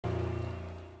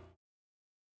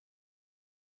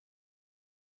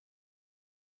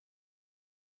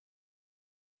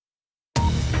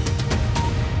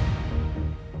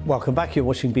Welcome back. You're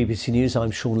watching BBC News.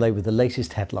 I'm Shaun Ley with the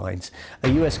latest headlines. A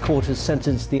US court has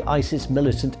sentenced the ISIS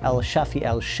militant al-Shafi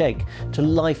al-Sheikh to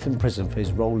life in prison for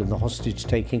his role in the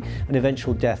hostage-taking and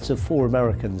eventual deaths of 4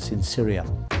 Americans in Syria.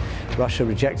 Russia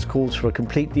rejects calls for a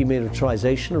complete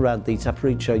demilitarization around the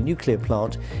Zaporizhzhia nuclear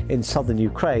plant in southern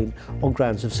Ukraine on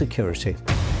grounds of security.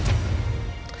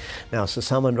 Now, Sir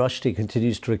Salman Rushdie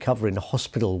continues to recover in a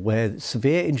hospital where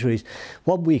severe injuries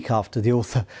 1 week after the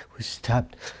author was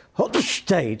stabbed on the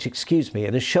stage,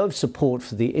 in a show of support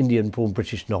for the Indian-born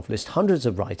British novelist. Hundreds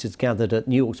of writers gathered at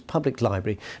New York's Public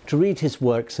Library to read his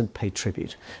works and pay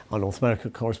tribute. Our North America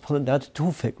correspondent Nadia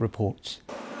Tawfik reports.